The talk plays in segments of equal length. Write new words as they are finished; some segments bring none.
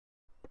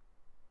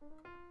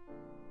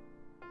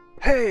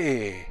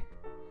Hey,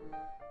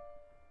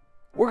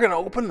 we're gonna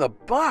open the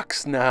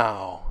box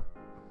now.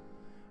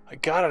 I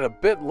got it a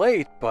bit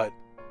late, but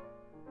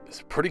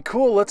it's pretty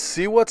cool. Let's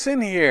see what's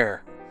in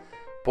here.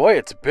 Boy,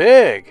 it's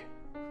big.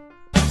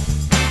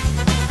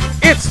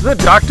 It's the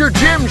Dr.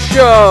 Jim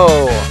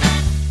Show.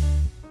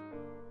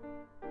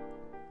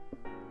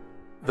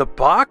 The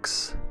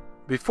box?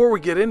 Before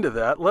we get into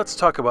that, let's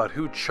talk about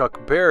who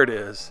Chuck Baird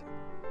is.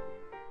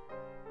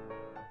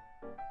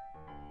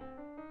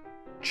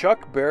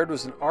 Chuck Baird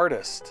was an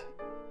artist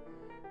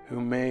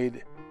who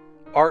made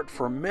art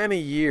for many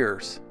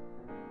years,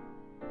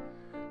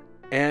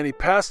 and he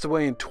passed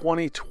away in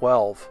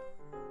 2012.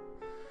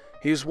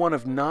 He was one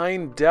of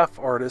 9 deaf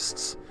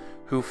artists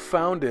who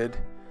founded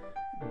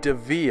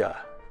Devia.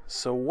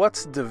 So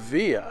what's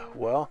Devia?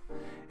 Well,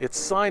 it's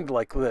signed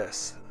like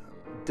this: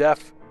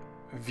 Deaf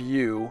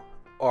View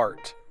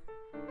Art.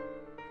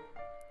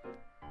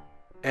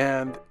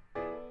 And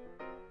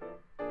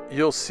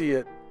you'll see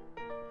it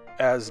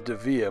as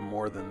Devia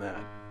more than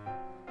that.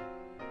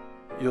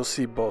 You'll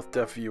see both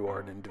Deaf View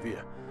Art and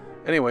Devia.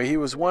 Anyway, he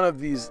was one of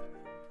these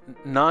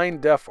 9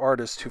 deaf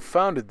artists who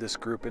founded this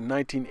group in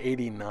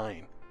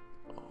 1989.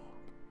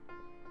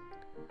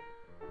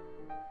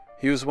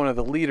 He was one of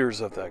the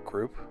leaders of that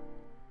group.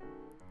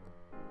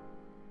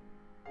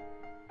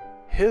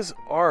 His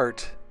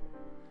art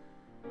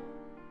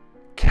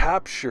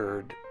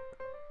captured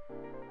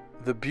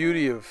the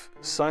beauty of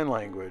sign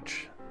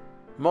language,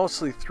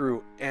 mostly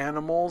through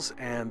animals,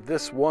 and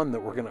this one that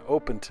we're going to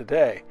open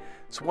today.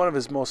 It's one of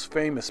his most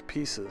famous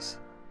pieces.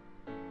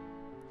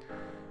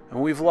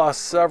 And we've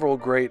lost several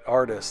great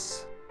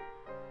artists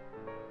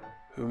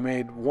who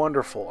made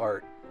wonderful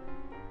art.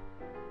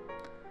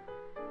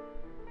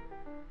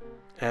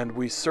 And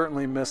we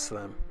certainly miss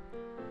them.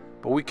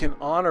 But we can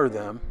honor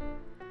them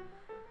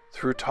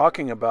through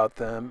talking about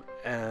them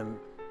and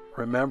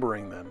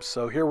remembering them.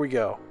 So here we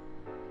go.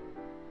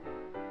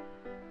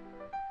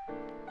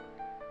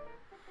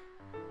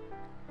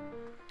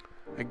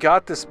 I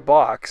got this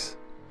box,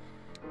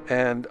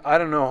 and I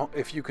don't know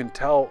if you can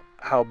tell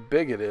how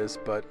big it is,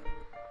 but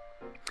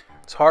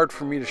it's hard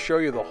for me to show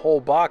you the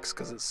whole box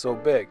because it's so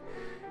big.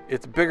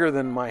 It's bigger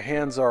than my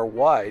hands are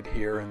wide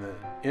here in the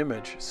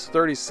image. It's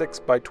 36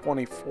 by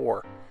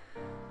 24.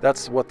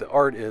 That's what the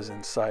art is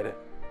inside it.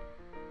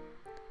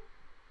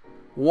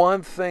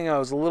 One thing I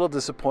was a little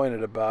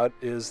disappointed about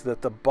is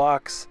that the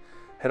box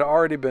had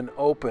already been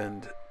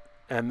opened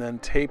and then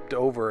taped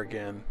over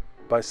again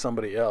by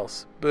somebody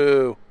else.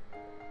 Boo!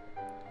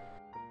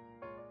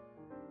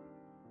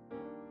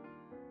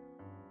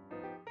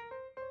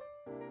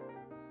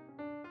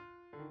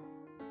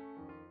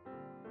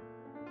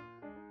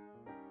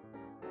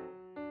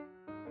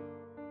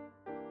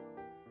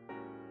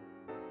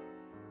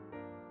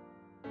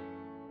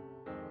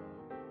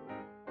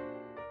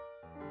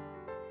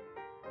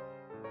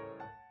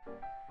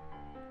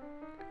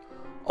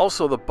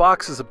 Also, the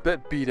box is a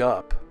bit beat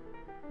up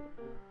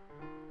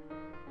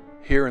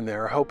here and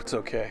there. I hope it's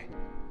okay.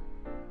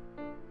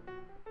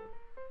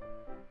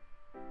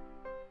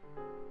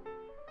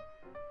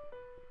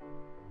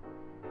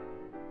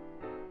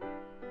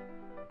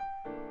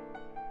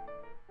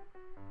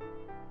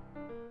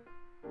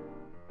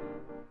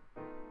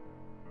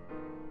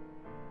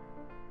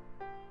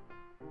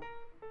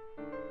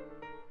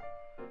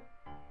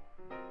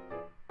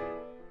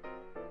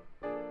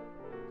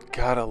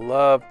 Gotta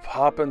love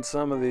popping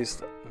some of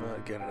these.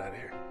 Get it out of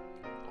here.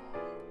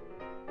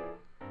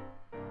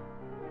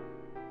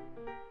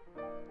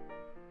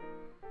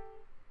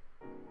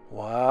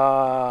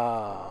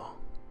 Wow.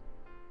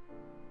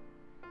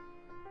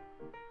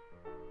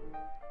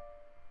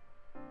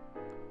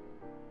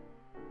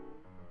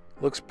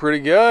 Looks pretty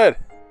good.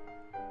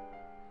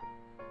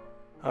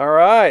 All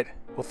right.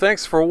 Well,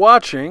 thanks for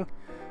watching.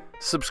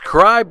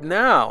 Subscribe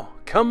now.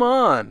 Come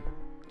on.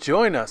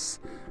 Join us.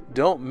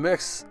 Don't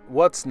miss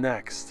what's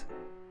next.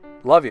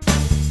 Love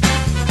you.